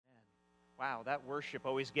Wow, that worship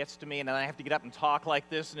always gets to me, and then I have to get up and talk like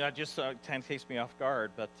this, and it just kind of takes me off guard.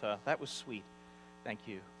 But that was sweet. Thank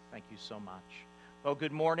you. Thank you so much. Well,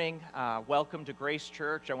 good morning. Welcome to Grace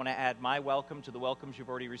Church. I want to add my welcome to the welcomes you've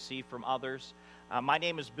already received from others. My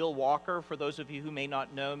name is Bill Walker, for those of you who may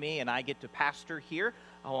not know me, and I get to pastor here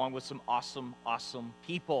along with some awesome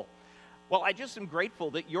people. Well, I just am grateful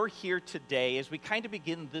that you're here today as we kind of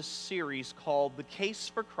begin this series called The Case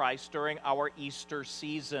for Christ during our Easter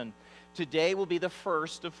season. Today will be the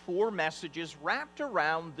first of 4 messages wrapped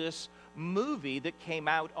around this movie that came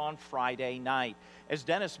out on Friday night. As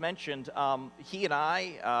Dennis mentioned, he and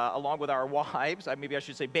I, along with our wives, maybe I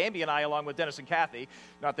should say Bambi and I, along with Dennis and Kathy,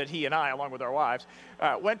 not that he and I, along with our wives,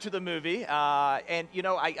 went to the movie. And, you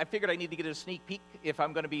know, I figured I need to get a sneak peek if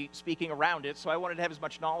I'm going to be speaking around it, so I wanted to have as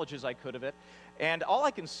much knowledge as I could of it. And all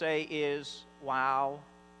I can say is, wow,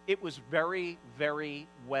 it was very, very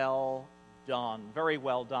well done. Very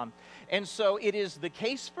well done. And so it is The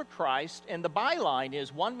Case for Christ, and the byline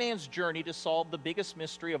is one man's journey to solve the biggest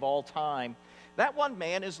mystery of all time. That one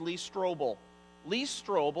man is Lee Strobel. Lee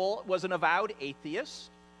Strobel was an avowed atheist.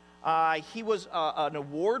 He was an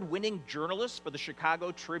award-winning journalist for the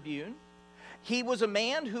Chicago Tribune. He was a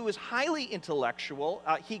man who was highly intellectual.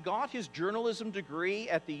 He got his journalism degree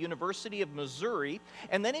at the University of Missouri,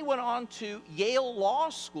 and then he went on to Yale Law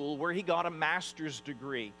School, where he got a master's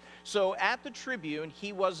degree. So at the Tribune,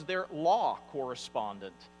 he was their law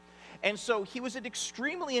correspondent. And so he was an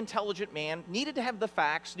extremely intelligent man, needed to have the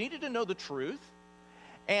facts, needed to know the truth.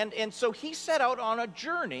 And so he set out on a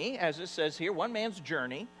journey, as it says here, one man's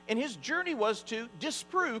journey, and his journey was to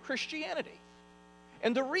disprove Christianity.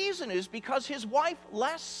 And the reason is because his wife,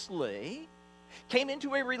 Leslie, came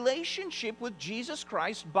into a relationship with Jesus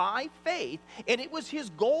Christ by faith, and it was his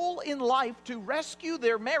goal in life to rescue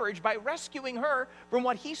their marriage by rescuing her from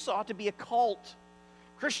what he saw to be a cult.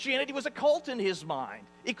 Christianity was a cult in his mind.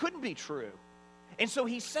 It couldn't be true. And so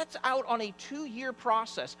he sets out on a 2-year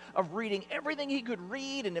process of reading everything he could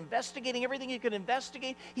read and investigating everything he could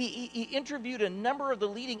investigate. He interviewed a number of the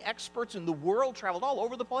leading experts in the world, traveled all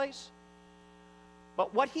over the place.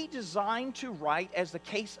 But what he designed to write as the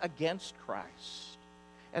case against Christ,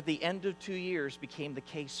 at the end of 2 years, became the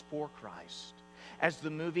case for Christ. As the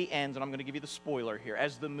movie ends, and I'm going to give you the spoiler here,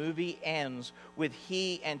 as the movie ends with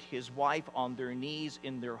he and his wife on their knees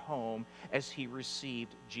in their home as he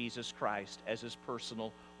received Jesus Christ as his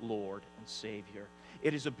personal Lord and Savior.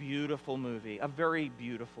 It is a beautiful movie, a very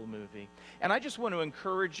beautiful movie. And I just want to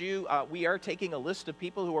encourage you, we are taking a list of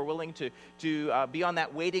people who are willing to be on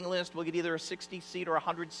that waiting list. We'll get either a 60-seat or a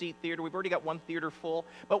 100-seat theater. We've already got one theater full.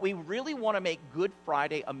 But we really want to make Good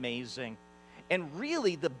Friday amazing. And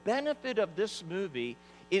really, the benefit of this movie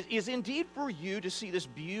is indeed for you to see this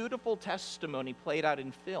beautiful testimony played out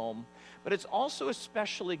in film, but it's also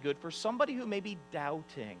especially good for somebody who may be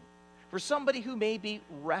doubting, for somebody who may be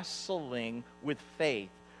wrestling with faith,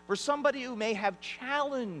 for somebody who may have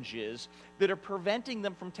challenges that are preventing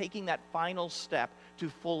them from taking that final step to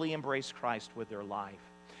fully embrace Christ with their life.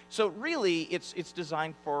 So really, it's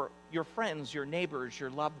designed for your friends, your neighbors, your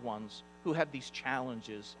loved ones who have these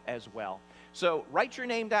challenges as well. So write your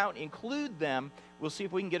name down, include them. We'll see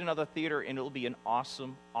if we can get another theater, and it'll be an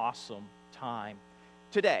awesome, awesome time.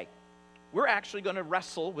 Today, we're actually going to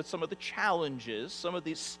wrestle with some of the challenges, some of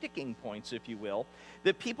the sticking points, if you will,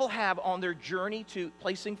 that people have on their journey to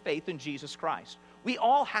placing faith in Jesus Christ. We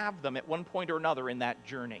all have them at one point or another in that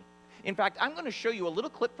journey. In fact, I'm going to show you a little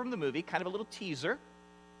clip from the movie, kind of a little teaser,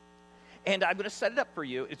 and I'm going to set it up for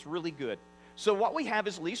you. It's really good. So what we have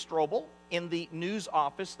is Lee Strobel in the news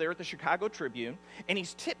office there at the Chicago Tribune, and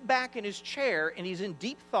he's tipped back in his chair, and he's in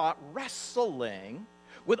deep thought, wrestling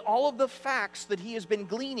with all of the facts that he has been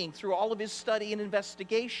gleaning through all of his study and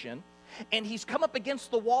investigation, and he's come up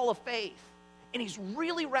against the wall of faith, and he's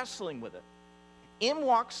really wrestling with it. In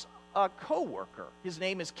walks a co-worker. His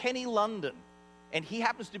name is Kenny London, and he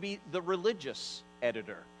happens to be the religious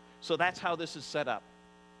editor. So that's how this is set up.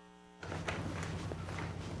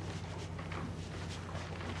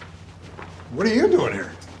 What are you doing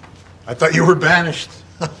here? I thought you were banished.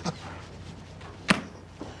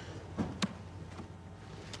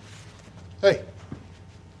 Hey,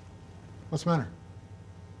 what's the matter?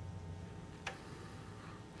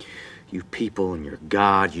 You people and your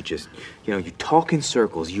God, you just, you talk in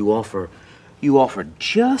circles. You offer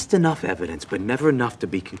just enough evidence, but never enough to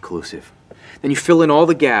be conclusive. Then you fill in all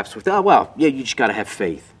the gaps with, you just gotta have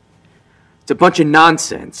faith. It's a bunch of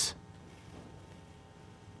nonsense.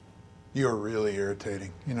 You're really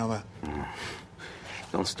irritating. You know that?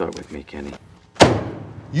 Don't start with me, Kenny.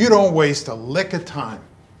 You don't waste a lick of time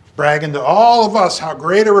bragging to all of us how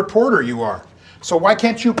great a reporter you are. So why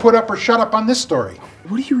can't you put up or shut up on this story?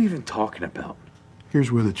 What are you even talking about?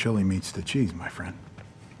 Here's where the chili meets the cheese, my friend.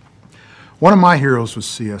 One of my heroes was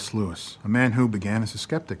C.S. Lewis, a man who began as a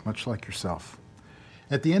skeptic, much like yourself.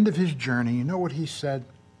 At the end of his journey, you know what he said?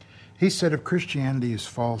 He said, if Christianity is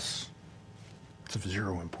false, it's of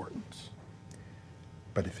zero importance.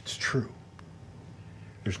 But if it's true,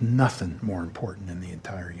 there's nothing more important in the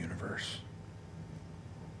entire universe.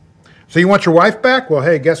 So you want your wife back? Well,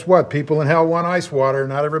 hey, guess what? People in hell want ice water.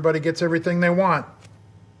 Not everybody gets everything they want.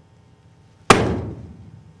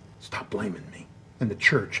 Stop blaming me and the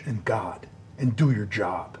church and God and do your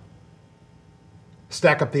job.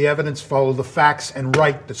 Stack up the evidence, follow the facts, and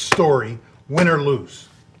write the story, win or lose.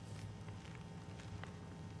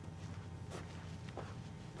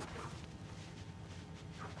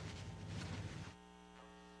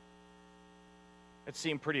 It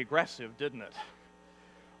seemed pretty aggressive, didn't it?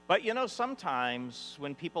 But you know, sometimes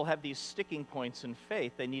when people have these sticking points in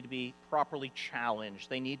faith, they need to be properly challenged.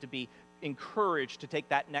 They need to be encouraged to take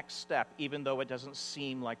that next step, even though it doesn't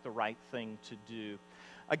seem like the right thing to do.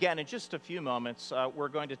 Again, in just a few moments, we're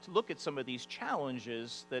going to look at some of these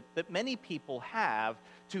challenges that many people have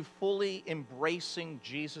to fully embracing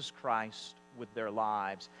Jesus Christ with their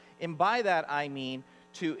lives. And by that, I mean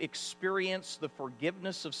to experience the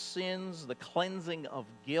forgiveness of sins, the cleansing of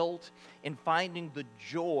guilt, and finding the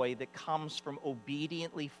joy that comes from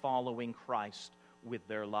obediently following Christ with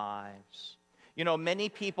their lives. You know, many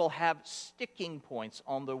people have sticking points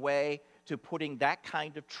on the way to putting that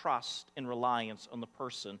kind of trust and reliance on the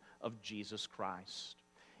person of Jesus Christ.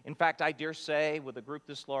 In fact, I dare say, with a group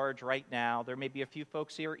this large right now, there may be a few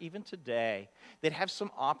folks here, even today, that have some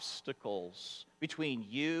obstacles between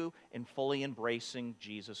you and fully embracing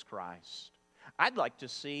Jesus Christ. I'd like to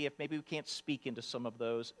see if maybe we can't speak into some of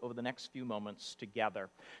those over the next few moments together.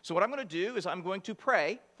 So what I'm going to do is I'm going to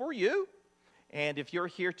pray for you. And if you're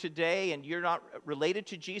here today and you're not related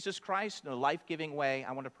to Jesus Christ in a life-giving way,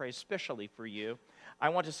 I want to pray especially for you. I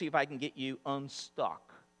want to see if I can get you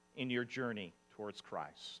unstuck in your journey towards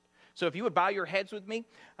Christ. So if you would bow your heads with me,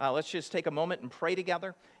 let's just take a moment and pray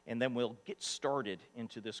together, and then we'll get started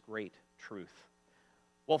into this great truth.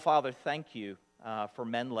 Well, Father, thank you for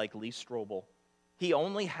men like Lee Strobel. He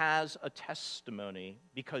only has a testimony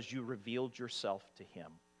because you revealed yourself to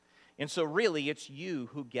him. And so really, it's you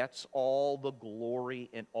who gets all the glory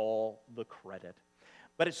and all the credit.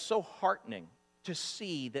 But it's so heartening to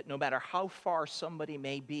see that no matter how far somebody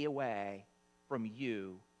may be away from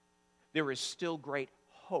you, there is still great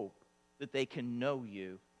hope that they can know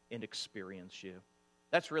you and experience you.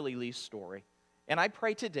 That's really Lee's story. And I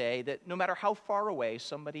pray today that no matter how far away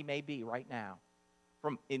somebody may be right now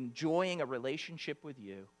from enjoying a relationship with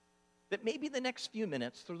you, that maybe the next few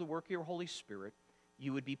minutes through the work of your Holy Spirit,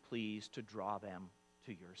 you would be pleased to draw them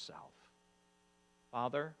to yourself.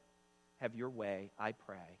 Father, have your way, I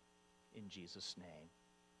pray, in Jesus' name.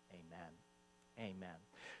 Amen. Amen.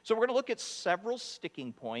 So we're going to look at several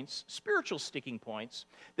sticking points, spiritual sticking points,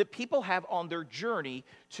 that people have on their journey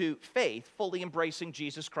to faith, fully embracing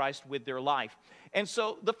Jesus Christ with their life. And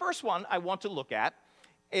so the first one I want to look at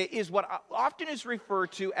is what often is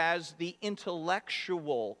referred to as the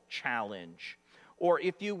intellectual challenge, or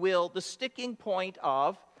if you will, the sticking point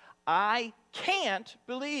of, I can't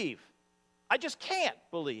believe. I just can't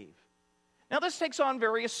believe. Now, this takes on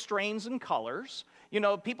various strains and colors. You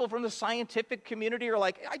know, people from the scientific community are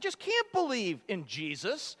like, I just can't believe in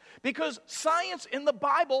Jesus because science and the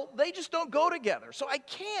Bible, they just don't go together. So I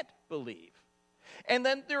can't believe. And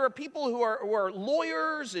then there are people who are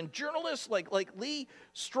lawyers and journalists like Lee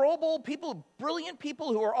Strobel, brilliant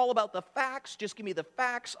people who are all about the facts. Just give me the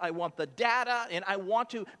facts. I want the data, and I want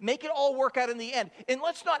to make it all work out in the end. And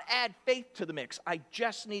let's not add faith to the mix. I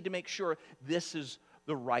just need to make sure this is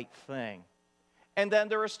the right thing. And then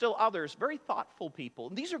there are still others, very thoughtful people.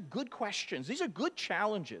 And these are good questions. These are good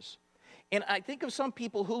challenges. And I think of some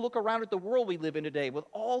people who look around at the world we live in today with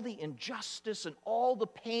all the injustice and all the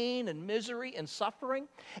pain and misery and suffering,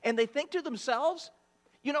 and they think to themselves,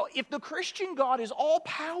 you know, if the Christian God is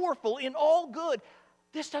all-powerful and all good,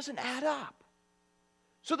 this doesn't add up.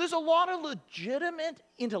 So there's a lot of legitimate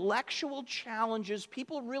intellectual challenges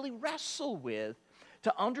people really wrestle with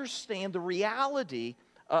to understand the reality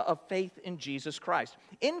of faith in Jesus Christ.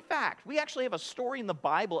 In fact, we actually have a story in the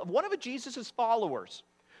Bible of one of Jesus' followers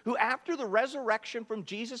who, after the resurrection from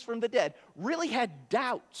Jesus from the dead, really had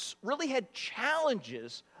doubts, really had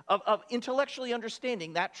challenges of intellectually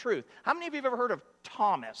understanding that truth. How many of you have ever heard of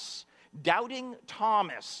Thomas? Doubting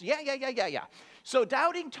Thomas. Yeah. So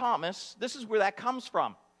doubting Thomas, this is where that comes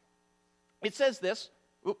from. It says this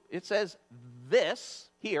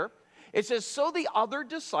here. It says, so the other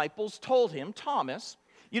disciples told him, Thomas,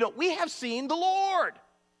 we have seen the Lord.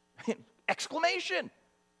 Exclamation.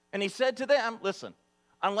 And he said to them, listen,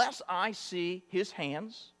 unless I see his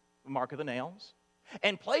hands, the mark of the nails,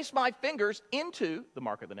 and place my fingers into the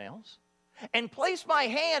mark of the nails, and place my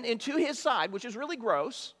hand into his side, which is really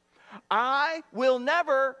gross, I will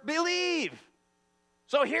never believe.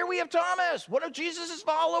 So here we have Thomas, one of Jesus'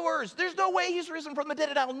 followers. There's no way he's risen from the dead,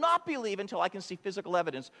 and I will not believe until I can see physical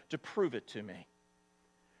evidence to prove it to me.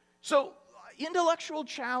 So intellectual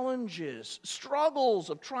challenges, struggles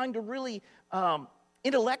of trying to really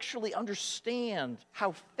intellectually understand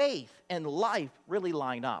how faith and life really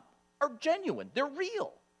line up are genuine. They're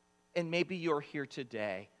real. And maybe you're here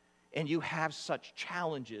today and you have such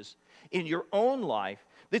challenges in your own life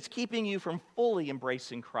that's keeping you from fully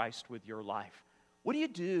embracing Christ with your life. What do you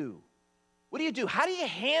do? What do you do? How do you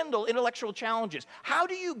handle intellectual challenges? How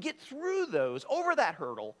do you get through those, over that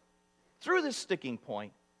hurdle, through this sticking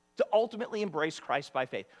point, to ultimately embrace Christ by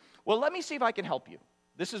faith? Well, let me see if I can help you.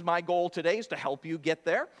 This is my goal today, is to help you get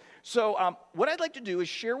there. So what I'd like to do is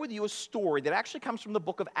share with you a story that actually comes from the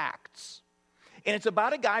book of Acts. And it's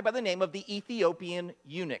about a guy by the name of the Ethiopian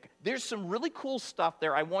eunuch. There's some really cool stuff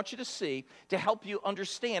there I want you to see to help you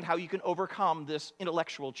understand how you can overcome this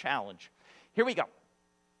intellectual challenge. Here we go.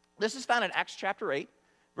 This is found in Acts chapter 8,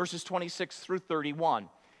 verses 26 through 31.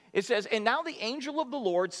 It says, and now the angel of the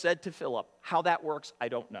Lord said to Philip, how that works, I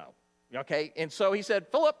don't know. Okay, and so he said,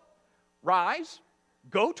 Philip, rise,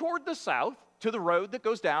 go toward the south to the road that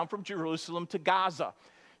goes down from Jerusalem to Gaza.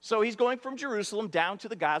 So he's going from Jerusalem down to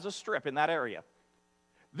the Gaza Strip in that area.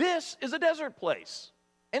 This is a desert place.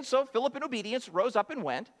 And so Philip, in obedience, rose up and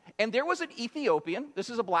went. And there was an Ethiopian, this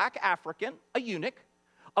is a black African, a eunuch,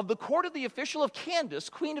 of the court of the official of Candace,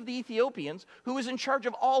 queen of the Ethiopians, who was in charge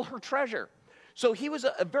of all her treasure. So he was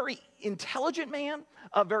a very intelligent man,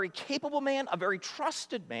 a very capable man, a very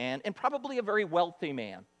trusted man, and probably a very wealthy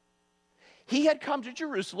man. He had come to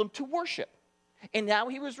Jerusalem to worship, and now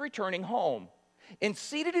he was returning home. And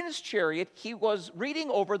seated in his chariot, he was reading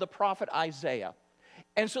over the prophet Isaiah.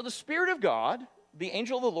 And so the Spirit of God, the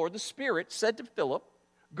angel of the Lord, the Spirit, said to Philip,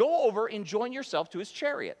 go over and join yourself to his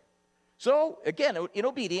chariot. So, again, in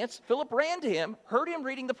obedience, Philip ran to him, heard him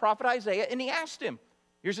reading the prophet Isaiah, and he asked him,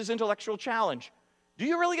 here's his intellectual challenge, do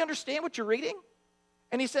you really understand what you're reading?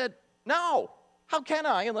 And he said, no, how can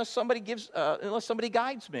I unless somebody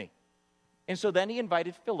guides me? And so then he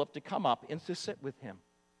invited Philip to come up and to sit with him.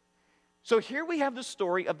 So here we have the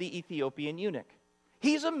story of the Ethiopian eunuch.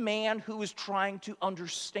 He's a man who was trying to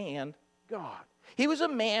understand God. He was a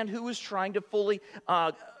man who was trying to fully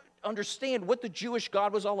understand what the Jewish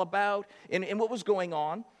God was all about and what was going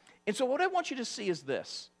on. And so what I want you to see is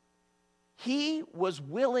this. He was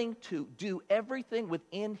willing to do everything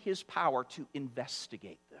within his power to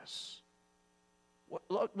investigate this.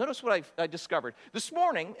 Notice what I discovered. This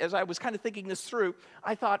morning, as I was kind of thinking this through,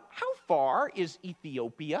 I thought, how far is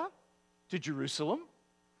Ethiopia to Jerusalem?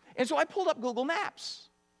 And so I pulled up Google Maps.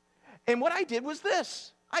 And what I did was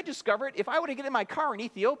this. I discovered if I were to get in my car in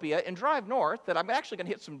Ethiopia and drive north, that I'm actually going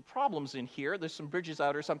to hit some problems in here. There's some bridges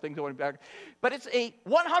out or something going back. But it's a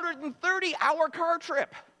 130-hour car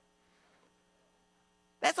trip.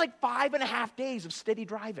 That's like 5.5 days of steady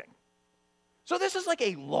driving. So this is like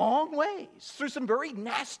a long ways through some very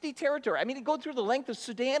nasty territory. I mean, to go through the length of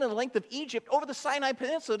Sudan and the length of Egypt over the Sinai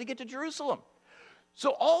Peninsula to get to Jerusalem.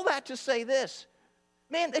 So all that to say this,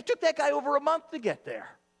 man, it took that guy over a month to get there.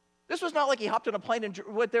 This was not like he hopped on a plane and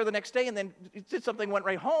went there the next day and then did something, went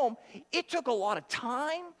right home. It took a lot of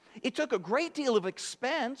time. It took a great deal of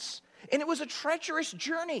expense. And it was a treacherous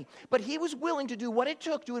journey. But he was willing to do what it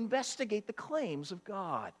took to investigate the claims of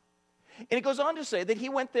God. And it goes on to say that he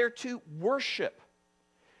went there to worship.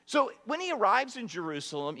 So when he arrives in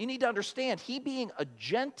Jerusalem, you need to understand, he being a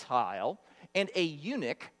Gentile and a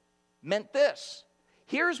eunuch meant this.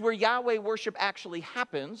 Here's where Yahweh worship actually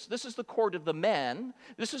happens. This is the court of the men.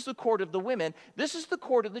 This is the court of the women. This is the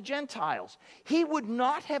court of the Gentiles. He would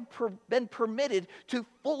not have been permitted to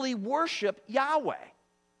fully worship Yahweh.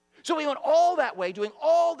 So he went all that way, doing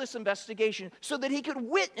all this investigation so that he could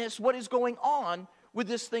witness what is going on with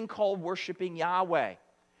this thing called worshiping Yahweh.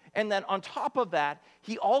 And then on top of that,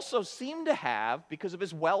 he also seemed to have, because of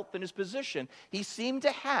his wealth and his position, he seemed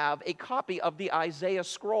to have a copy of the Isaiah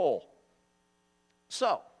scroll.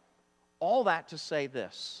 So, all that to say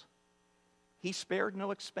this, he spared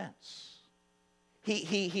no expense.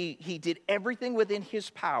 He did everything within his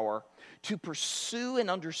power to pursue an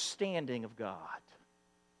understanding of God.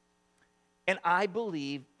 And I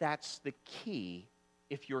believe that's the key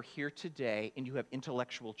if you're here today and you have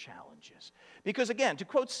intellectual challenges. Because again, to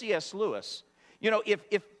quote C.S. Lewis, you know,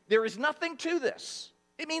 if There is nothing to this.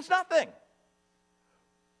 It means nothing.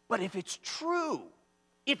 But if it's true,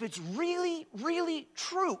 if it's really, really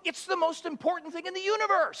true, it's the most important thing in the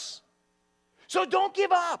universe. So don't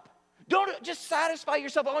give up. Don't just satisfy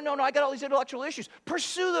yourself. Oh, no, I got all these intellectual issues.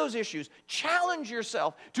 Pursue those issues. Challenge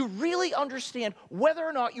yourself to really understand whether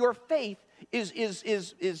or not your faith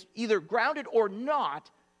is either grounded or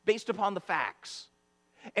not based upon the facts.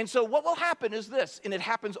 And so what will happen is this, and it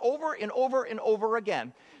happens over and over and over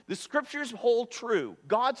again. The scriptures hold true.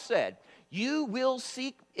 God said, you will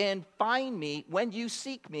seek and find me when you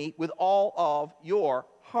seek me with all of your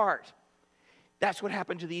heart. That's what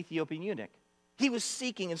happened to the Ethiopian eunuch. He was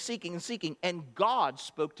seeking and seeking and seeking, and God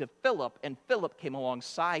spoke to Philip, and Philip came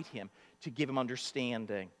alongside him to give him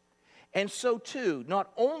understanding. And so too,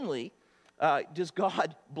 not only does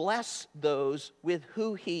God bless those with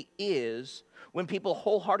who he is, when people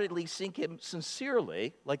wholeheartedly seek him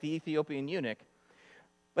sincerely, like the Ethiopian eunuch,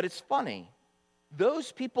 but it's funny,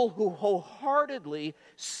 those people who wholeheartedly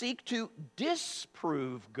seek to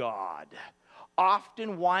disprove God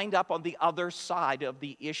often wind up on the other side of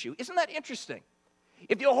the issue. Isn't that interesting?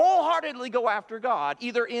 If you wholeheartedly go after God,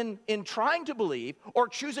 either in trying to believe or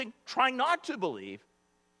trying not to believe,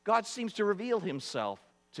 God seems to reveal himself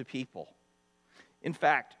to people. In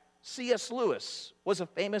fact, C.S. Lewis was a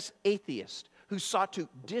famous atheist who sought to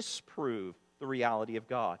disprove the reality of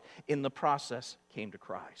God. In the process, came to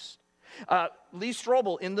Christ. Lee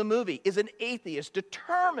Strobel in the movie is an atheist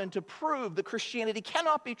determined to prove that Christianity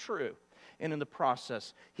cannot be true. And in the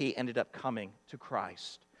process, he ended up coming to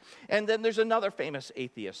Christ. And then there's another famous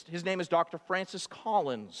atheist. His name is Dr. Francis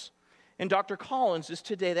Collins. And Dr. Collins is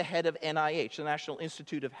today the head of NIH, the National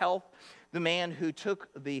Institute of Health, the man who took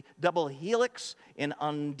the double helix and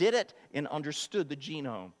undid it and understood the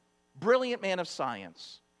genome. Brilliant man of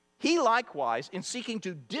science. He likewise, in seeking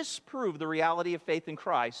to disprove the reality of faith in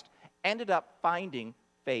Christ, ended up finding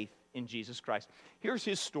faith in Jesus Christ. Here's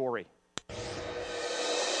his story.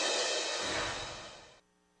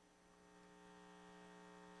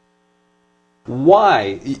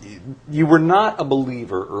 Why? You were not a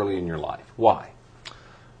believer early in your life. Why?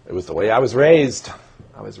 It was the way I was raised.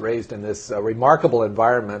 I was raised in this remarkable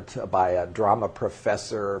environment by a drama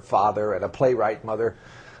professor father and a playwright mother,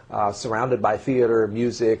 surrounded by theater,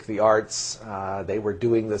 music, the arts. They were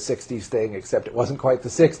doing the 60s thing, except it wasn't quite the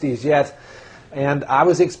 60s yet. And I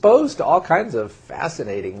was exposed to all kinds of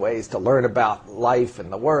fascinating ways to learn about life and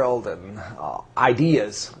the world and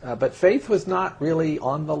ideas. But faith was not really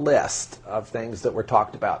on the list of things that were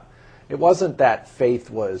talked about. It wasn't that faith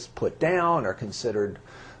was put down or considered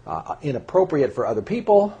inappropriate for other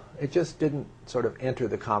people. It just didn't sort of enter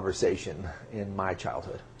the conversation in my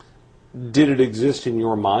childhood. Did it exist in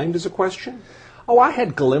your mind as a question? Oh, I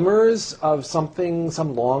had glimmers of something,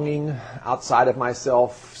 some longing outside of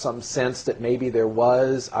myself, some sense that maybe there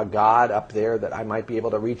was a God up there that I might be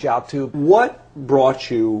able to reach out to. What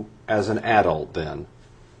brought you as an adult then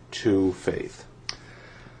to faith?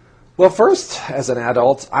 Well, first, as an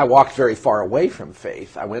adult, I walked very far away from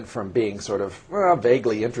faith. I went from being sort of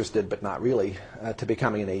vaguely interested, but not really, to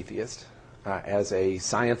becoming an atheist. As a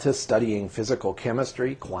scientist studying physical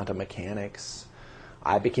chemistry, quantum mechanics,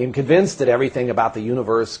 I became convinced that everything about the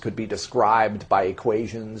universe could be described by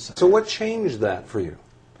equations. So what changed that for you?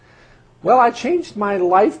 Well, I changed my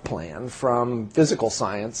life plan from physical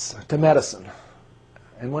science to medicine.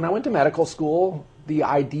 And when I went to medical school, the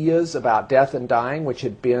ideas about death and dying, which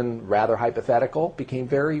had been rather hypothetical, became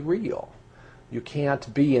very real. You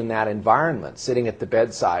can't be in that environment, sitting at the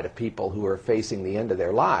bedside of people who are facing the end of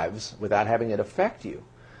their lives without having it affect you.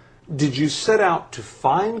 Did you set out to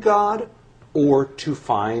find God or to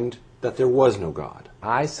find that there was no God?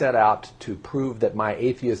 I set out to prove that my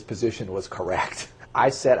atheist position was correct.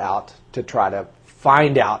 I set out to try to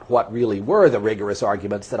find out what really were the rigorous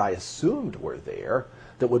arguments that I assumed were there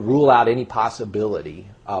that would rule out any possibility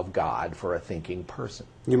of God for a thinking person.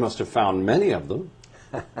 You must have found many of them.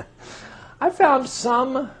 I found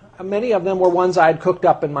some. Many of them were ones I had cooked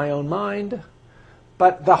up in my own mind.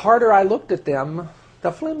 But the harder I looked at them,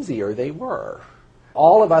 the flimsier they were.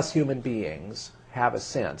 All of us human beings have a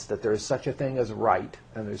sense that there is such a thing as right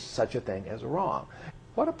and there's such a thing as wrong.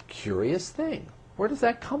 What a curious thing. Where does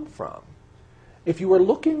that come from? If you were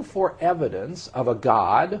looking for evidence of a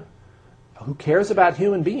God who cares about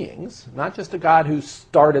human beings, not just a God who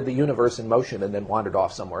started the universe in motion and then wandered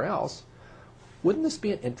off somewhere else, wouldn't this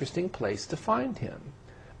be an interesting place to find him?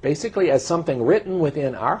 Basically as something written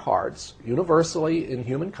within our hearts, universally in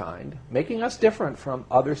humankind, making us different from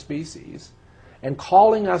other species, and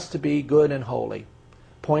calling us to be good and holy,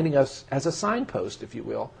 pointing us as a signpost, if you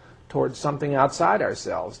will, towards something outside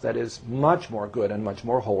ourselves that is much more good and much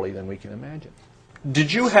more holy than we can imagine.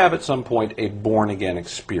 Did you have at some point a born-again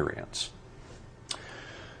experience?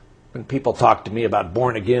 When people talked to me about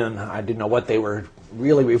born again, I didn't know what they were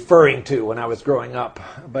really referring to when I was growing up.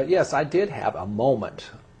 But yes, I did have a moment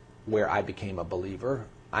where I became a believer.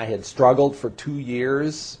 I had struggled for 2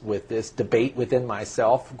 years with this debate within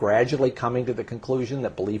myself, gradually coming to the conclusion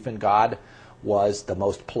that belief in God was the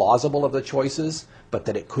most plausible of the choices, but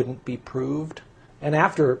that it couldn't be proved. And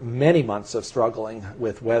after many months of struggling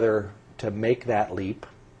with whether to make that leap,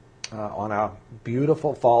 on a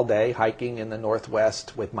beautiful fall day, hiking in the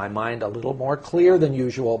Northwest with my mind a little more clear than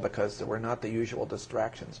usual because there were not the usual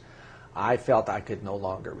distractions, I felt I could no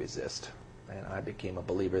longer resist. And I became a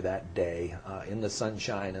believer that day in the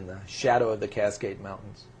sunshine and the shadow of the Cascade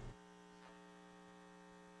Mountains.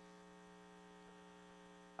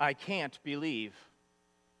 I can't believe.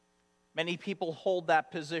 Many people hold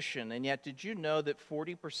that position, and yet did you know that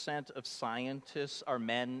 40% of scientists are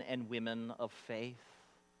men and women of faith?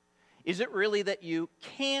 Is it really that you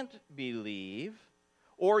can't believe,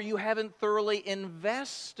 or you haven't thoroughly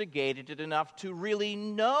investigated it enough to really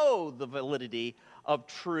know the validity of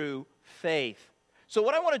true faith? So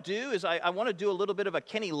what I want to do is I want to do a little bit of a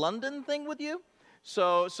Kenny London thing with you.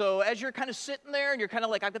 So as you're kind of sitting there and you're kind of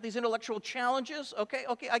like, I've got these intellectual challenges. Okay,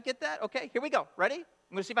 I get that. Okay, here we go. Ready?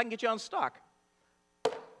 I'm going to see if I can get you on stock.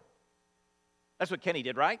 That's what Kenny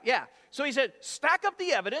did, right? Yeah. So he said, stack up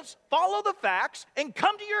the evidence, follow the facts, and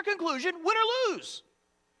come to your conclusion, win or lose.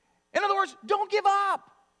 In other words, don't give up.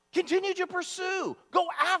 Continue to pursue. Go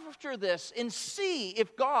after this and see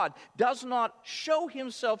if God does not show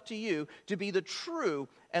himself to you to be the true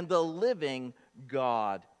and the living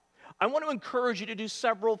God. I want to encourage you to do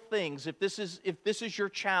several things if this is your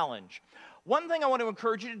challenge. One thing I want to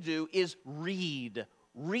encourage you to do is read.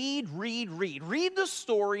 Read the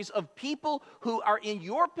stories of people who are in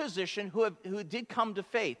your position who did come to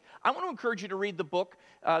faith. I want to encourage you to read the book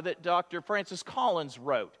that Dr. Francis Collins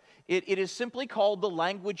wrote. It is simply called The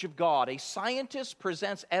Language of God. A scientist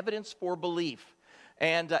presents evidence for belief.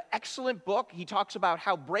 And excellent book. He talks about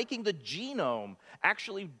how breaking the genome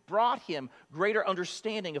actually brought him greater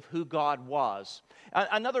understanding of who God was.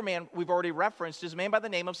 Another man we've already referenced is a man by the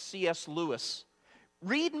name of C.S. Lewis.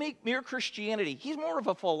 Read Mere Christianity. He's more of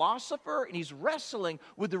a philosopher, and he's wrestling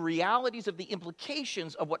with the realities of the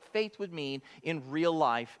implications of what faith would mean in real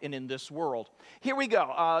life and in this world. Here we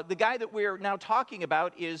go. The guy that we're now talking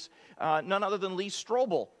about is none other than Lee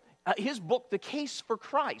Strobel. His book, The Case for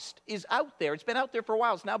Christ, is out there. It's been out there for a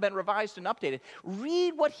while. It's now been revised and updated.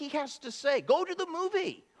 Read what he has to say. Go to the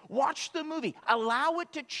movie. Watch the movie. Allow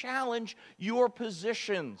it to challenge your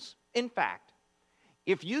positions. In fact,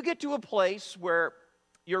 if you get to a place where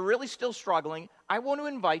you're really still struggling, I want to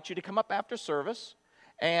invite you to come up after service,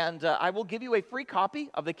 and I will give you a free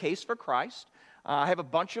copy of The Case for Christ. I have a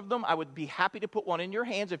bunch of them. I would be happy to put one in your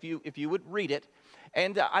hands if you would read it.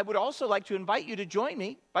 And I would also like to invite you to join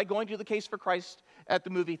me by going to The Case for Christ at the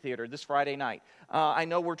movie theater this Friday night. I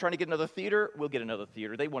know we're trying to get another theater. We'll get another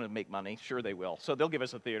theater. They want to make money. Sure they will. So they'll give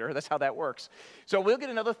us a theater. That's how that works. So we'll get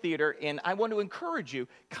another theater, and I want to encourage you,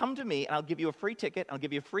 come to me, and I'll give you a free ticket. I'll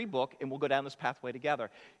give you a free book, and we'll go down this pathway together.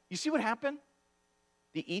 You see what happened?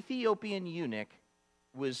 The Ethiopian eunuch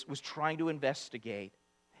was trying to investigate,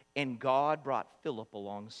 and God brought Philip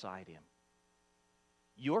alongside him.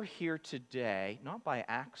 You're here today, not by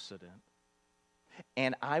accident,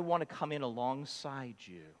 and I want to come in alongside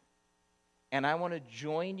you, and I want to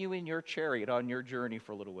join you in your chariot on your journey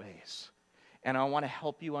for a little ways, and I want to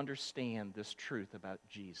help you understand this truth about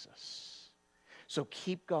Jesus. So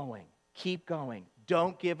keep going,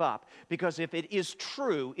 don't give up, because if it is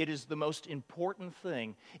true, it is the most important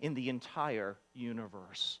thing in the entire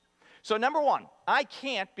universe. So number one, I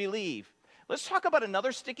can't believe. Let's talk about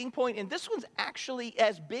another sticking point, and this one's actually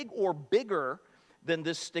as big or bigger than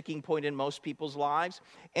this sticking point in most people's lives,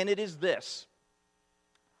 and it is this.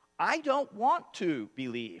 I don't want to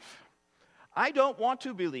believe. I don't want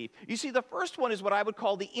to believe. You see, the first one is what I would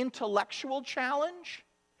call the intellectual challenge.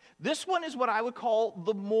 This one is what I would call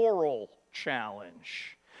the moral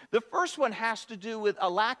challenge. The first one has to do with a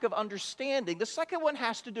lack of understanding. The second one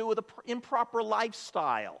has to do with an improper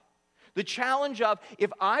lifestyle. The challenge of,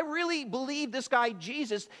 if I really believe this guy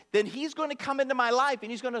Jesus, then he's going to come into my life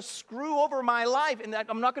and he's going to screw over my life and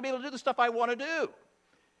I'm not going to be able to do the stuff I want to do.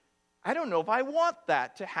 I don't know if I want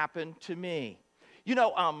that to happen to me. You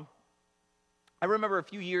know, I remember a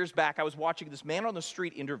few years back I was watching this Man on the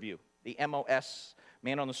Street interview, the MOS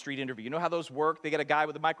Man on the Street interview. You know how those work? They get a guy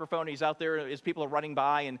with a microphone, he's out there as people are running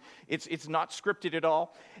by, and it's not scripted at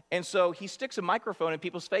all. And so he sticks a microphone in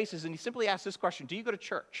people's faces and he simply asks this question, do you go to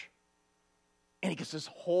church? And he gets this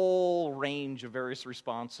whole range of various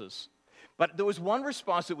responses. But there was one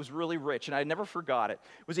response that was really rich, and I never forgot it.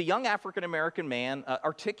 It was a young African-American man,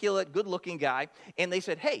 articulate, good-looking guy, and they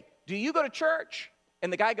said, hey, do you go to church?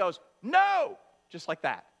 And the guy goes, no, just like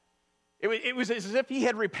that. It was as if he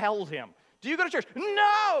had repelled him. Do you go to church?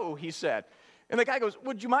 No, he said. And the guy goes,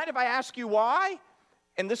 would you mind if I ask you why?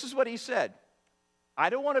 And this is what he said. I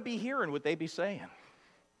don't want to be hearing what they be saying.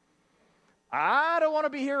 I don't want to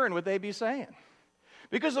be hearing what they be saying.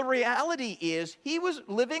 Because the reality is, he was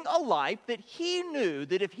living a life that he knew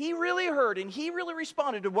that if he really heard and he really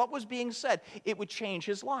responded to what was being said, it would change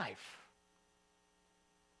his life.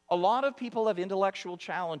 A lot of people have intellectual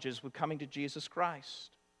challenges with coming to Jesus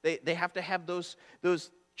Christ. They have to have those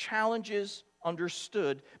challenges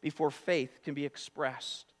understood before faith can be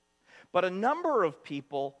expressed. But a number of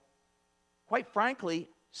people, quite frankly,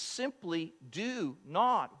 simply do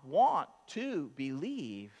not want to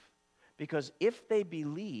believe, because if they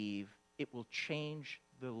believe, it will change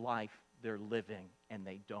the life they're living, and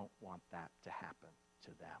they don't want that to happen to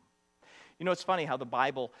them. You know, it's funny how the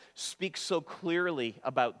Bible speaks so clearly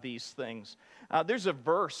about these things. There's a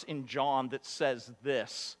verse in John that says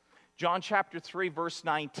this. John chapter 3, verse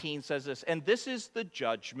 19 says this, and this is the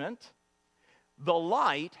judgment. The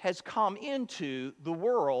light has come into the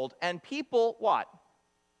world, and people, what?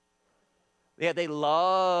 Yeah, they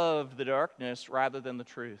love the darkness rather than the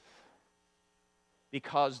truth,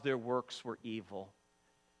 because their works were evil.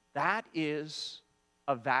 That is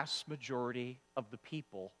a vast majority of the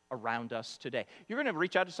people around us today. You're going to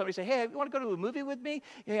reach out to somebody and say, hey, you want to go to a movie with me?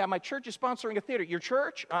 Yeah, my church is sponsoring a theater. Your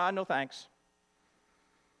church? No thanks.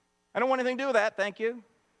 I don't want anything to do with that, thank you.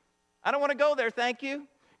 I don't want to go there, thank you,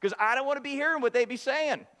 because I don't want to be hearing what they be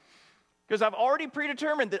saying. Because I've already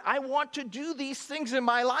predetermined that I want to do these things in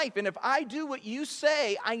my life, and if I do what you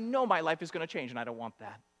say, I know my life is going to change, and I don't want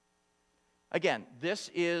that. Again, this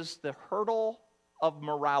is the hurdle of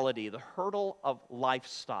morality, the hurdle of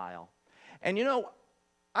lifestyle. And you know,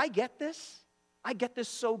 I get this. I get this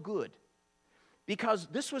so good, because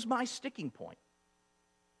this was my sticking point.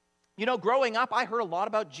 You know, growing up, I heard a lot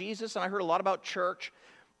about Jesus, and I heard a lot about church,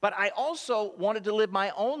 but I also wanted to live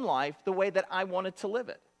my own life the way that I wanted to live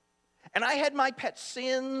it. And I had my pet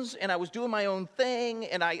sins, and I was doing my own thing,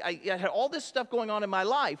 and I had all this stuff going on in my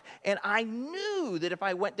life, and I knew that if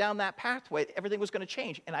I went down that pathway, everything was going to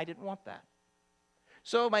change, and I didn't want that.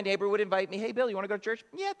 So my neighbor would invite me, hey, Bill, you want to go to church?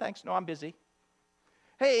 Yeah, thanks. No, I'm busy.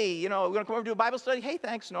 Hey, you know, we're going to come over to do a Bible study? Hey,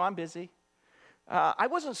 thanks. No, I'm busy. I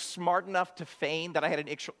wasn't smart enough to feign that I had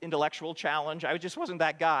an intellectual challenge. I just wasn't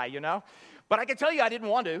that guy, you know. But I can tell you I didn't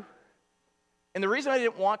want to. And the reason I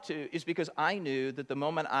didn't want to is because I knew that the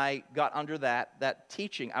moment I got under that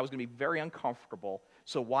teaching, I was going to be very uncomfortable.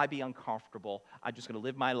 So why be uncomfortable? I'm just going to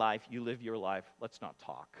live my life. You live your life. Let's not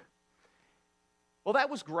talk. Well, that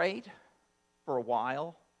was great for a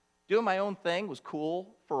while. Doing my own thing was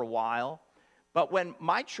cool for a while. But when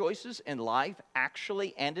my choices in life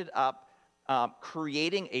actually ended up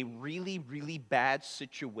creating a really, really bad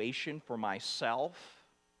situation for myself,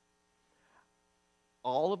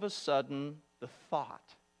 all of a sudden, the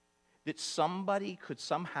thought that somebody could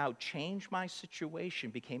somehow change my situation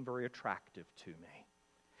became very attractive to me.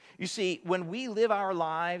 You see, when we live our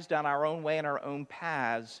lives down our own way and our own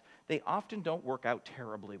paths, they often don't work out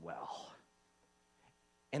terribly well.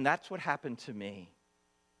 And that's what happened to me.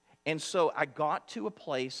 And so I got to a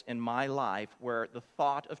place in my life where the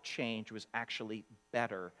thought of change was actually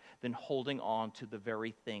better than holding on to the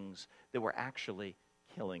very things that were actually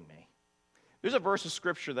killing me. There's a verse of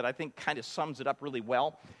Scripture that I think kind of sums it up really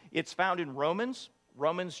well. It's found in Romans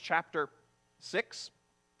chapter 6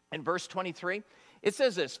 and verse 23. It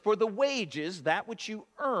says this, for the wages, that which you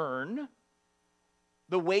earn,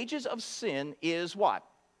 the wages of sin is what?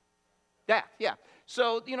 Death, yeah.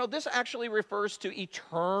 So, you know, this actually refers to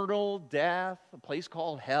eternal death, a place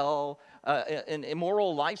called hell, an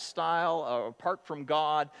immoral lifestyle apart from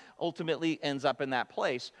God ultimately ends up in that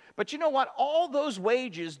place. But you know what? All those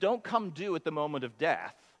wages don't come due at the moment of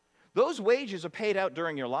death. Those wages are paid out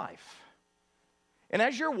during your life. And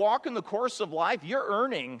as you're walking the course of life, you're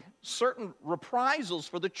earning certain reprisals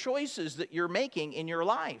for the choices that you're making in your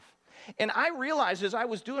life. And I realized as I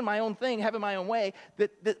was doing my own thing, having my own way,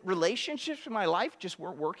 that relationships in my life just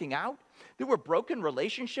weren't working out. There were broken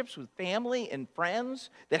relationships with family and friends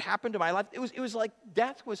that happened to my life. It was like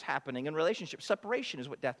death was happening in relationships. Separation is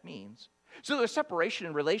what death means. So there was separation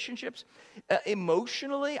in relationships.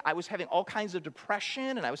 Emotionally, I was having all kinds of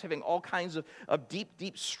depression, and I was having all kinds of deep,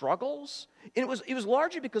 deep struggles. And it was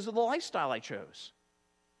largely because of the lifestyle I chose.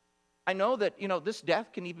 I know that, you know, this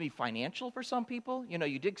death can even be financial for some people. You know,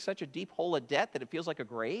 you dig such a deep hole of debt that it feels like a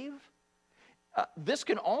grave. This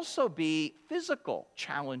can also be physical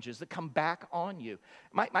challenges that come back on you.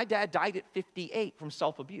 My dad died at 58 from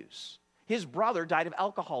self-abuse. His brother died of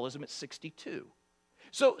alcoholism at 62.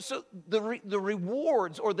 So the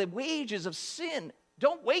rewards or the wages of sin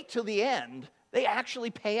don't wait till the end. They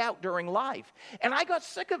actually pay out during life. And I got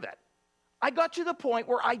sick of it. I got to the point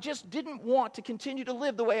where I just didn't want to continue to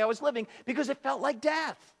live the way I was living because it felt like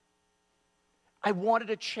death. I wanted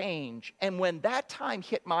a change. And when that time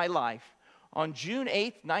hit my life, on June the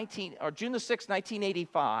 6th,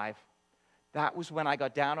 1985, that was when I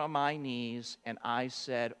got down on my knees and I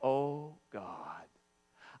said, "Oh God,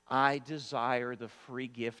 I desire the free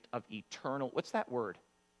gift of eternal," what's that word?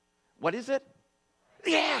 What is it?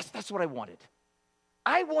 Yes, that's what I wanted.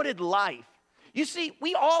 I wanted life. You see,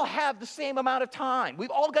 we all have the same amount of time.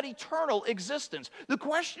 We've all got eternal existence. The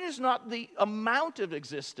question is not the amount of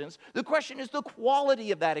existence. The question is the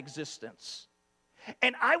quality of that existence.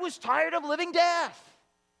 And I was tired of living death.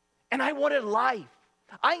 And I wanted life.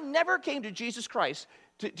 I never came to Jesus Christ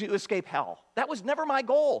to escape hell. That was never my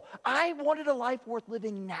goal. I wanted a life worth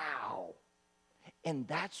living now. And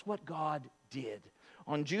that's what God did.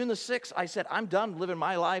 On June the 6th, I said, I'm done living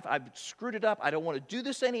my life. I've screwed it up. I don't want to do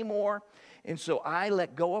this anymore. And so I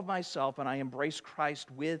let go of myself and I embraced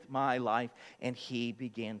Christ with my life. And he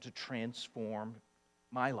began to transform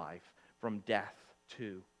my life from death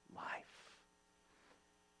to life.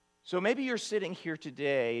 So maybe you're sitting here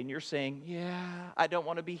today and you're saying, "Yeah, I don't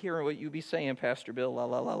want to be hearing what you be saying, Pastor Bill. La,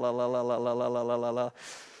 la, la, la, la, la, la, la, la, la, la."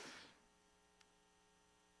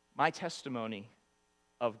 My testimony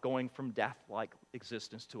of going from death-like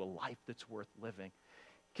existence to a life that's worth living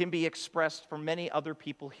can be expressed from many other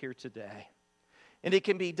people here today. And it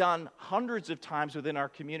can be done hundreds of times within our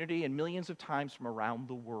community and millions of times from around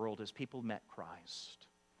the world as people met Christ.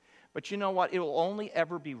 But you know what? It will only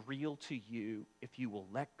ever be real to you if you will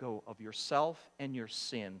let go of yourself and your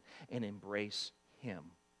sin and embrace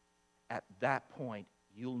him. At that point,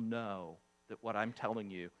 you'll know that what I'm telling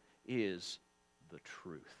you is the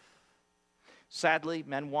truth. Sadly,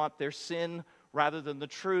 men want their sin rather than the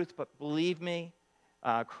truth, but believe me,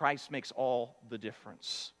 Christ makes all the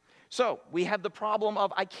difference. So we have the problem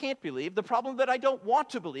of I can't believe, the problem that I don't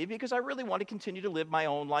want to believe because I really want to continue to live my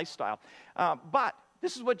own lifestyle. But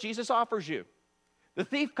this is what Jesus offers you. The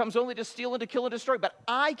thief comes only to steal and to kill and destroy, but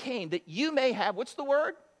I came that you may have, what's the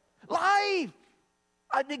word? Life.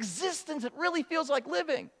 An existence that really feels like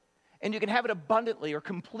living. And you can have it abundantly or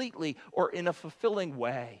completely or in a fulfilling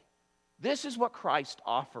way. This is what Christ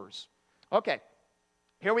offers. Okay,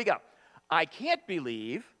 here we go. I can't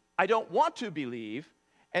believe, I don't want to believe,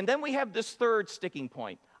 and then we have this third sticking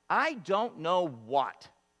point. I don't know what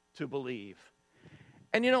to believe.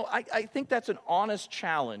 And you know, I think that's an honest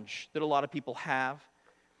challenge that a lot of people have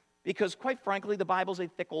because quite frankly, the Bible's a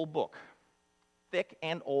thick old book. Thick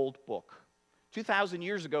and old book. 2,000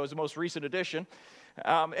 years ago is the most recent edition.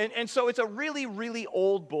 And so it's a really, really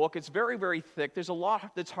old book. It's very, very thick. There's a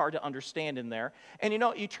lot that's hard to understand in there. And you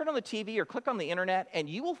know, you turn on the TV or click on the internet and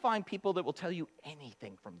you will find people that will tell you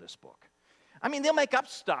anything from this book. I mean, they'll make up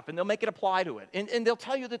stuff and they'll make it apply to it. And they'll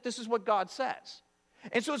tell you that this is what God says.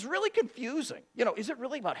 And so it's really confusing. You know, is it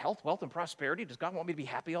really about health, wealth, and prosperity? Does God want me to be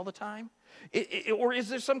happy all the time? Or is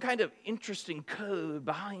there some kind of interesting code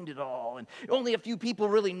behind it all? And only a few people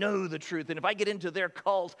really know the truth. And if I get into their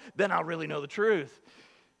cult, then I'll really know the truth.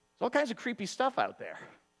 There's all kinds of creepy stuff out there.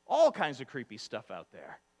 All kinds of creepy stuff out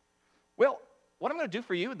there. Well, what I'm going to do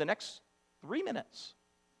for you in the next 3 minutes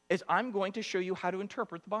is I'm going to show you how to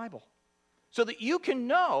interpret the Bible so that you can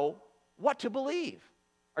know what to believe.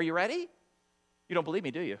 Are you ready? You don't believe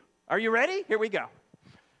me, do you? Are you ready? Here we go.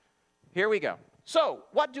 Here we go. So,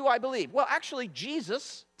 what do I believe? Well, actually,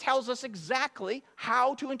 Jesus tells us exactly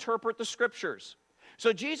how to interpret the Scriptures.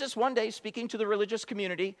 So, Jesus, one day, speaking to the religious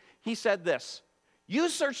community, he said this, "You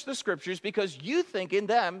search the Scriptures because you think in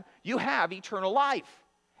them you have eternal life.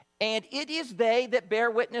 And it is they that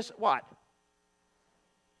bear witness," what?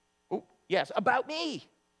 Oh, yes, about me.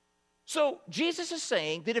 So, Jesus is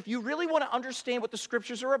saying that if you really want to understand what the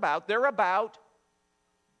Scriptures are about, they're about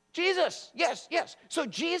Jesus, yes. So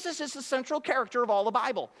Jesus is the central character of all the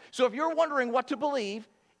Bible. So if you're wondering what to believe,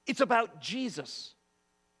 it's about Jesus.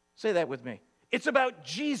 Say that with me. It's about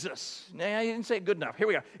Jesus. No, I didn't say it good enough. Here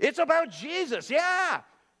we go. It's about Jesus, yeah.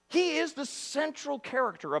 He is the central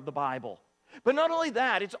character of the Bible. But not only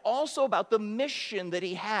that, it's also about the mission that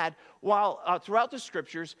he had while throughout the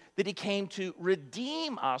scriptures, that he came to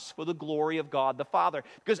redeem us for the glory of God the Father.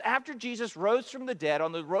 Because after Jesus rose from the dead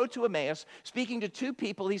on the road to Emmaus, speaking to two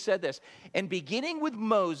people, he said this, and beginning with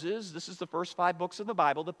Moses, this is the first 5 books of the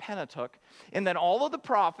Bible, the Pentateuch, and then all of the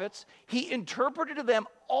prophets, he interpreted to them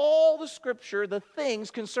all the scripture, the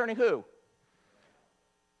things concerning who?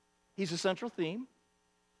 He's a central theme,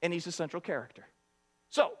 and he's a central character.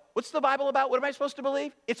 So, what's the Bible about? What am I supposed to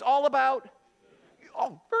believe? It's all about,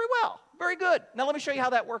 oh, very well, very good. Now let me show you how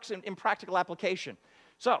that works in practical application.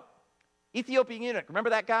 So, Ethiopian eunuch, remember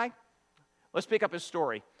that guy? Let's pick up his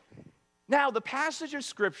story. Now, the passage of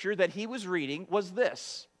Scripture that he was reading was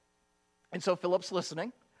this. And so Philip's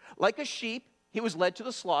listening. Like a sheep, he was led to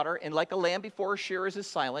the slaughter, and like a lamb before a shearers is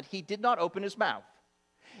silent, he did not open his mouth.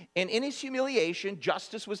 And in his humiliation,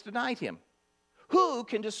 justice was denied him. Who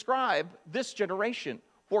can describe this generation?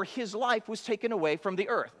 For his life was taken away from the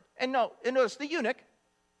earth. And notice the eunuch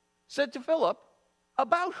said to Philip,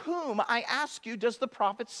 about whom, I ask you, does the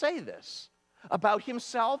prophet say this? About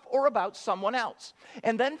himself or about someone else?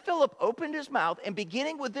 And then Philip opened his mouth, and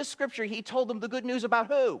beginning with this scripture, he told them the good news about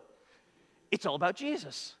who? It's all about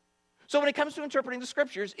Jesus. So when it comes to interpreting the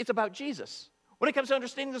scriptures, it's about Jesus. When it comes to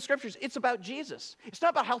understanding the scriptures, it's about Jesus. It's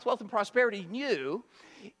not about health, wealth, and prosperity in you.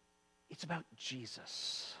 It's about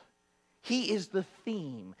Jesus. He is the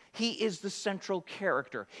theme. He is the central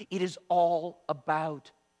character. It is all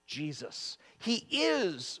about Jesus. He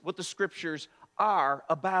is what the scriptures are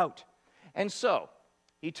about. And so,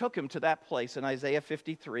 he took him to that place in Isaiah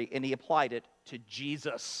 53, and he applied it to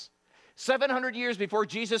Jesus. 700 years before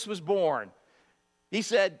Jesus was born, he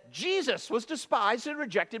said, Jesus was despised and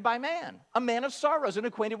rejected by man, a man of sorrows and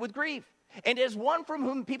acquainted with grief. And as one from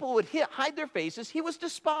whom people would hide their faces, he was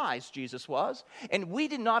despised, Jesus was. And we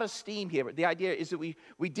did not esteem him. The idea is that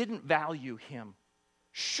we didn't value him.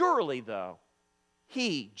 Surely, though,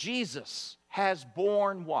 he, Jesus, has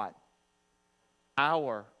borne what?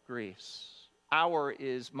 Our griefs. Our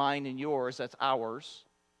is mine and yours, that's ours.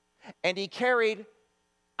 And he carried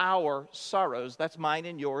our sorrows, that's mine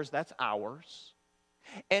and yours, that's ours.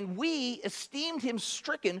 And we esteemed him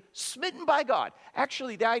stricken, smitten by God.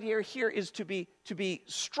 Actually, the idea here is to be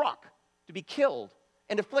struck, to be killed,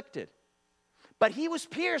 and afflicted. But he was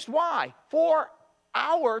pierced, why? For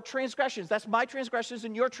our transgressions. That's my transgressions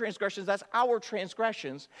and your transgressions. That's our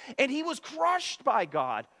transgressions. And he was crushed by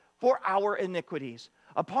God for our iniquities.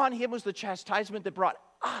 Upon him was the chastisement that brought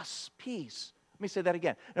us peace. Let me say that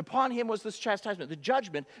again. And upon him was this chastisement, the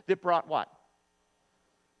judgment that brought what?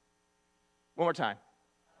 One more time.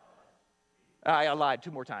 I lied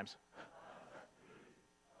 2 more times.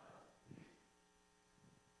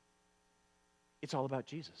 It's all about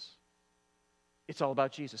Jesus. It's all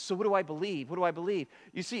about Jesus. So what do I believe? What do I believe?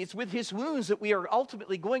 You see, it's with his wounds that we are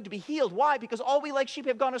ultimately going to be healed. Why? Because all we like sheep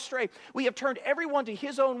have gone astray. We have turned everyone to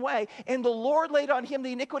his own way, and the Lord laid on him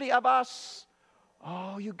the iniquity of us.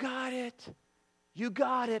 Oh, you got it. You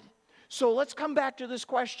got it. So let's come back to this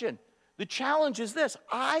question. The challenge is this: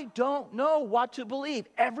 I don't know what to believe.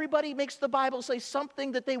 Everybody makes the Bible say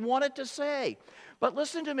something that they want it to say. But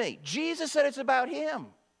listen to me. Jesus said it's about him.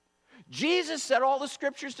 Jesus said all the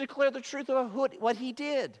scriptures declare the truth of what he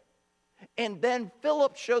did. And then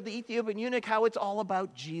Philip showed the Ethiopian eunuch how it's all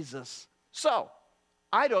about Jesus. So,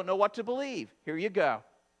 I don't know what to believe. Here you go.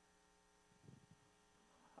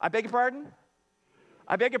 I beg your pardon?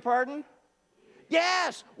 I beg your pardon?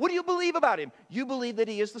 Yes. What do you believe about him? You believe that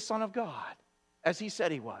he is the Son of God, as he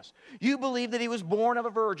said he was. You believe that he was born of a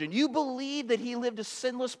virgin. You believe that he lived a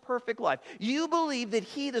sinless, perfect life. You believe that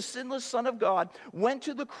he, the sinless Son of God, went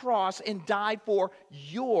to the cross and died for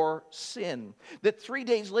your sin. That 3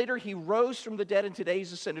 days later he rose from the dead, and today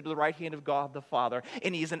he's ascended to the right hand of God the Father.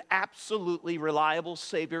 And he is an absolutely reliable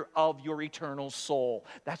Savior of your eternal soul.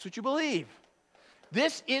 That's what you believe.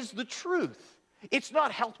 This is the truth. It's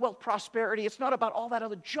not health, wealth, prosperity. It's not about all that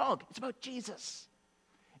other junk. It's about Jesus.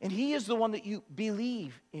 And he is the one that you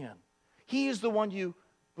believe in. He is the one you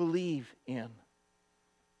believe in.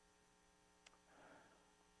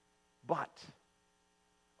 But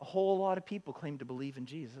a whole lot of people claim to believe in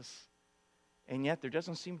Jesus. And yet there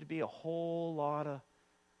doesn't seem to be a whole lot of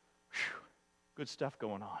good stuff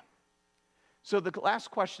going on. So the last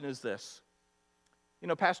question is this. You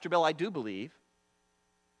know, Pastor Bill, I do believe.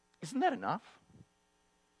 Isn't that enough?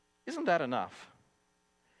 Isn't that enough?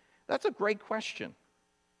 That's a great question.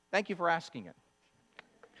 Thank you for asking it.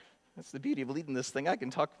 That's the beauty of leading this thing. I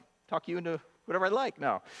can talk you into whatever I like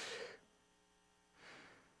now.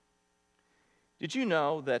 Did you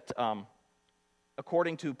know that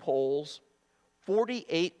according to polls,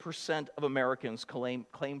 48% of Americans claim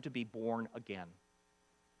to be born again.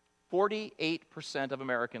 48% of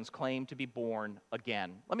Americans claim to be born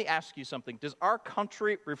again. Let me ask you something. Does our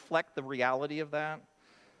country reflect the reality of that?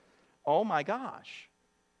 Oh my gosh.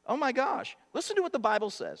 Oh my gosh. Listen to what the Bible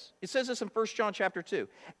says. It says this in 1 John chapter 2.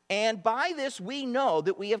 And by this we know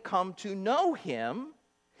that we have come to know him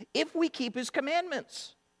if we keep his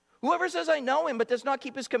commandments. Whoever says, I know him, but does not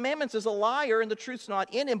keep his commandments is a liar, and the truth's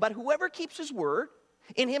not in him. But whoever keeps his word,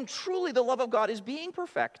 in him truly the love of God is being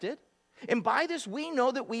perfected. And by this we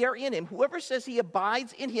know that we are in him. Whoever says he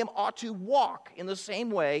abides in him ought to walk in the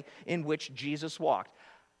same way in which Jesus walked.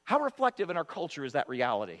 How reflective in our culture is that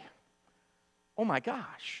reality? Oh my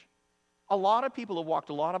gosh. A lot of people have walked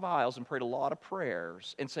a lot of aisles and prayed a lot of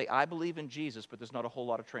prayers and say, I believe in Jesus, but there's not a whole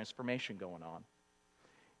lot of transformation going on.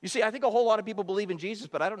 You see, I think a whole lot of people believe in Jesus,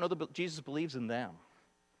 but I don't know that Jesus believes in them.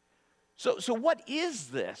 So what is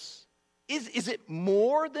this? Is it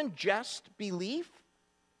more than just belief?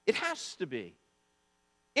 It has to be.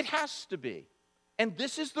 It has to be. And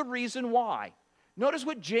this is the reason why. Notice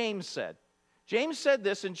what James said. James said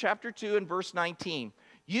this in chapter 2 and verse 19.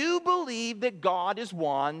 You believe that God is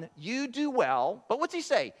one, you do well. But what's he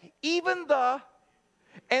say? Even the,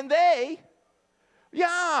 and they,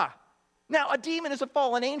 yeah. Now, a demon is a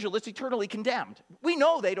fallen angel that's eternally condemned. We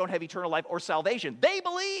know they don't have eternal life or salvation. They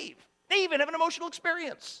believe. They even have an emotional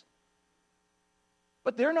experience.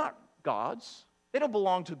 But they're not gods. They don't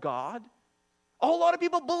belong to God. A whole lot of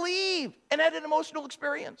people believe and had an emotional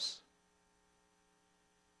experience.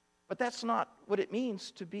 But that's not what it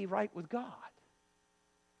means to be right with God.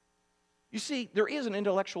 You see, there is an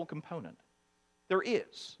intellectual component. There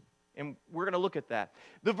is. And we're going to look at that.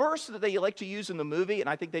 The verse that they like to use in the movie, and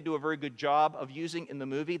I think they do a very good job of using in the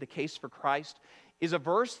movie, The Case for Christ, is a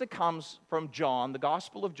verse that comes from John, the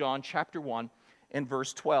Gospel of John, chapter 1, and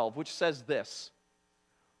verse 12, which says this.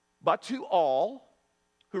 But to all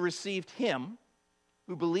who received him,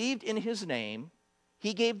 who believed in his name,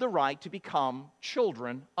 he gave the right to become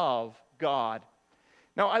children of God.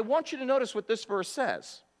 Now, I want you to notice what this verse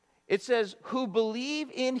says. It says, who believe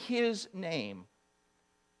in his name.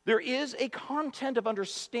 There is a content of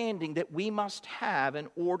understanding that we must have in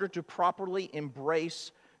order to properly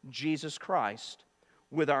embrace Jesus Christ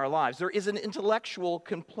with our lives. There is an intellectual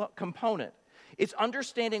component. It's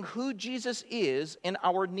understanding who Jesus is and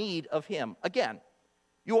our need of him. Again,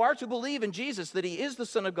 you are to believe in Jesus, that he is the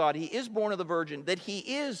Son of God, he is born of the Virgin, that he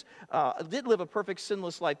did live a perfect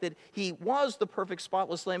sinless life, that he was the perfect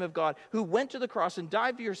spotless Lamb of God, who went to the cross and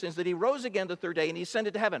died for your sins, that he rose again the third day and he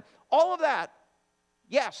ascended to heaven. All of that,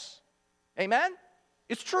 yes. Amen?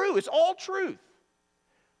 It's true. It's all truth.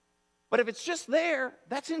 But if it's just there,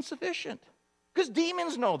 that's insufficient. Because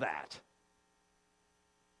demons know that.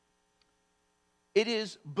 It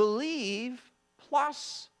is believe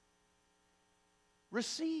plus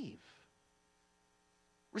receive.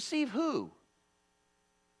 Receive who?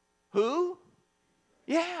 Who?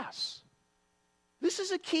 Yes. This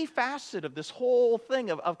is a key facet of this whole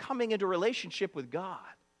thing of coming into relationship with God.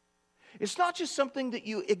 It's not just something that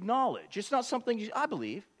you acknowledge. It's not something I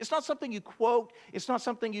believe. It's not something you quote. It's not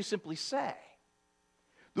something you simply say.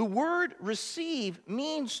 The word receive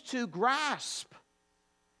means to grasp.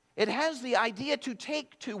 It has the idea to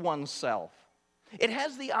take to oneself. It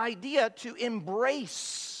has the idea to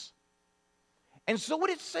embrace. And so what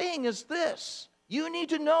it's saying is this. You need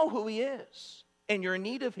to know who he is, and you're in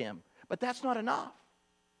need of him. But that's not enough.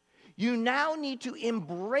 You now need to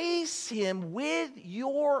embrace him with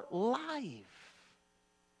your life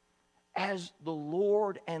as the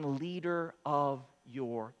Lord and leader of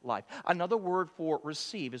your life. Another word for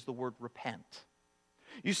receive is the word repent.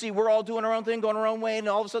 You see, we're all doing our own thing, going our own way, and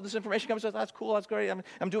all of a sudden this information comes and says, that's cool, that's great,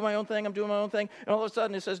 I'm doing my own thing, I'm doing my own thing. And all of a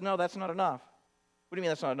sudden it says, no, that's not enough. What do you mean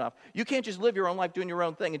that's not enough? You can't just live your own life doing your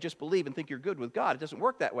own thing and just believe and think you're good with God. It doesn't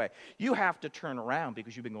work that way. You have to turn around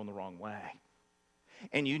because you've been going the wrong way.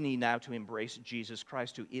 And you need now to embrace Jesus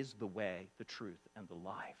Christ, who is the way, the truth, and the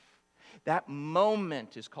life. That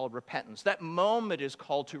moment is called repentance. That moment is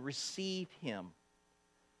called to receive him.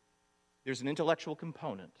 There's an intellectual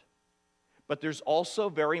component. But there's also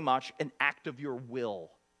very much an act of your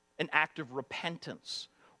will, an act of repentance,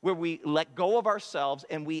 where we let go of ourselves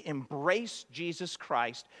and we embrace Jesus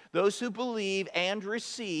Christ. Those who believe and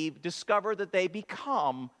receive discover that they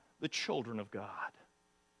become the children of God.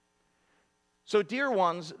 So, dear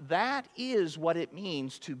ones, that is what it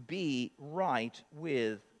means to be right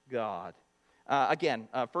with God. Again,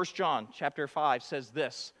 1 John chapter 5 says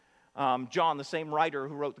this. John, the same writer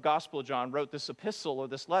who wrote the Gospel of John, wrote this epistle or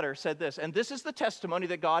this letter, said this, and this is the testimony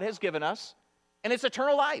that God has given us, and it's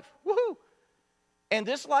eternal life. Woohoo! And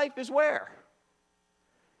this life is where?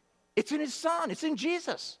 It's in his Son. It's in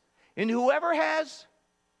Jesus. And whoever has,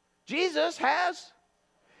 Jesus has.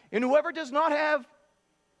 And whoever does not have,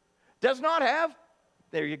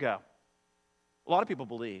 there you go. A lot of people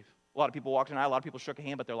believe. A lot of people walked in the aisle, a lot of people shook a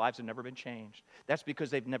hand, but their lives have never been changed. That's because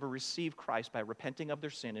they've never received Christ by repenting of their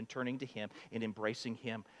sin and turning to him and embracing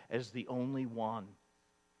him as the only one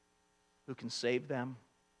who can save them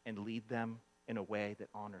and lead them in a way that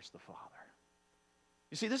honors the Father.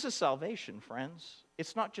 You see, this is salvation, friends.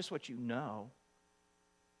 It's not just what you know.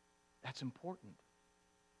 That's important.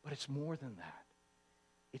 But it's more than that.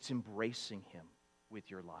 It's embracing him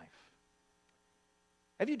with your life.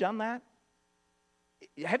 Have you done that?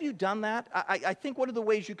 Have you done that? I think one of the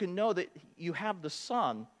ways you can know that you have the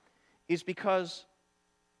Son is because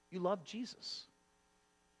you love Jesus.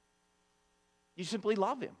 You simply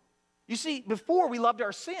love him. You see, before we loved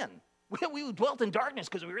our sin. We dwelt in darkness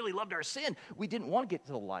because we really loved our sin. We didn't want to get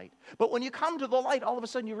to the light. But when you come to the light, all of a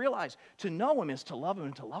sudden you realize to know him is to love him,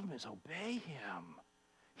 and to love him is obey him.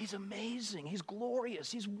 He's amazing. He's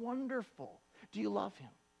glorious. He's wonderful. Do you love him?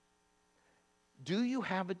 Do you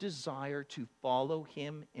have a desire to follow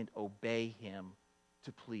him and obey him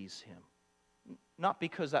to please him? Not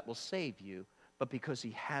because that will save you, but because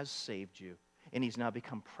he has saved you and he's now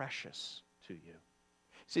become precious to you.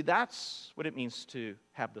 See, that's what it means to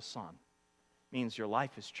have the Son. It means your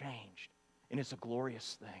life has changed, and it's a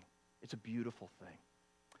glorious thing. It's a beautiful thing.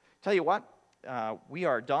 Tell you what, we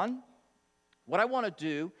are done. What I want to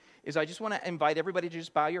do is I just want to invite everybody to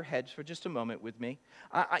just bow your heads for just a moment with me.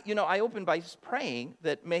 I opened by praying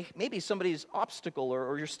that maybe somebody's obstacle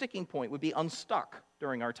or your sticking point would be unstuck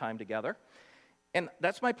during our time together. And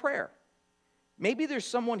that's my prayer. Maybe there's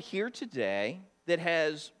someone here today that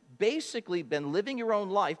has basically been living your own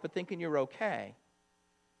life but thinking you're okay.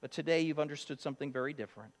 But today you've understood something very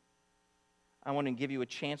different. I want to give you a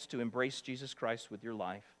chance to embrace Jesus Christ with your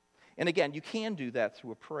life. And again, you can do that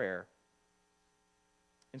through a prayer.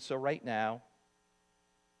 And so right now,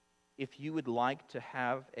 if you would like to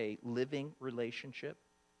have a living relationship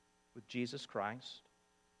with Jesus Christ,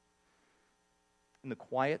 in the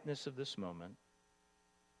quietness of this moment,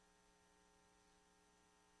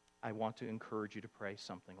 I want to encourage you to pray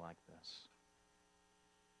something like this.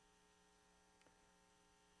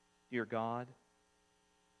 Dear God,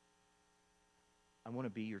 I want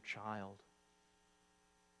to be your child.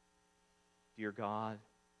 Dear God,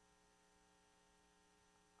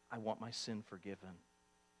 I want my sin forgiven.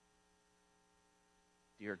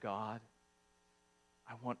 Dear God,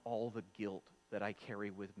 I want all the guilt that I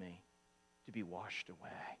carry with me to be washed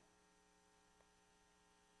away.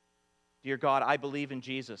 Dear God, I believe in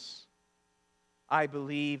Jesus. I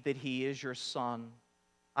believe that he is your Son.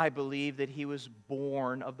 I believe that he was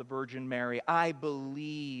born of the Virgin Mary. I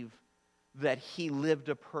believe that he lived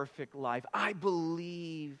a perfect life. I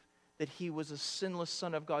believe that he was a sinless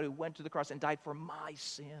Son of God who went to the cross and died for my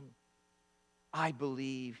sin. I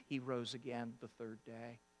believe he rose again the third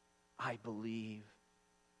day. I believe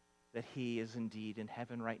that he is indeed in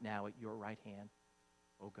heaven right now at your right hand,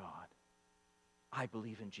 oh God. I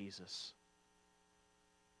believe in Jesus.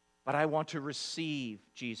 But I want to receive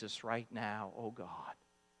Jesus right now, oh God.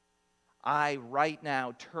 I, right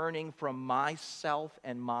now, turning from myself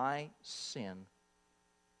and my sin,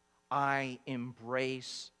 I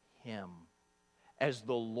embrace him as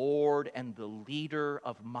the Lord and the leader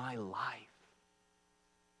of my life.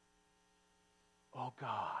 Oh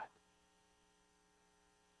God.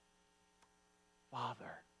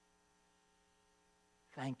 Father,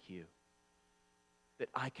 thank you that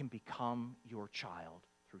I can become your child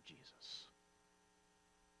through Jesus.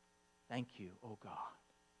 Thank you, oh God.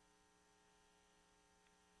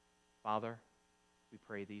 Father, we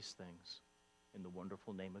pray these things in the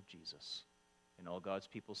wonderful name of Jesus. And all God's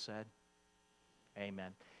people said,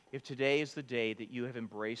 amen. If today is the day that you have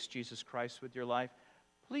embraced Jesus Christ with your life,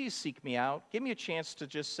 please seek me out. Give me a chance to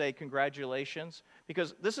just say congratulations,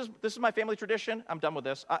 because this is my family tradition. I'm done with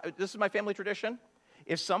this. This is my family tradition.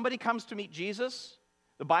 If somebody comes to meet Jesus,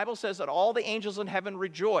 the Bible says that all the angels in heaven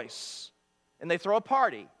rejoice, and they throw a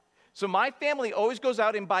party. So my family always goes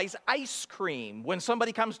out and buys ice cream when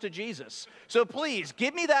somebody comes to Jesus. So please,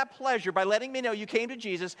 give me that pleasure by letting me know you came to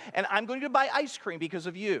Jesus, and I'm going to buy ice cream because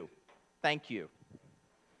of you. Thank you.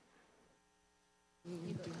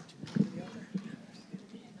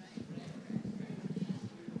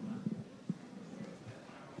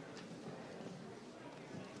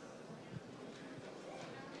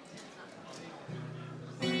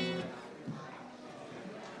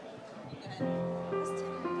 Go ahead.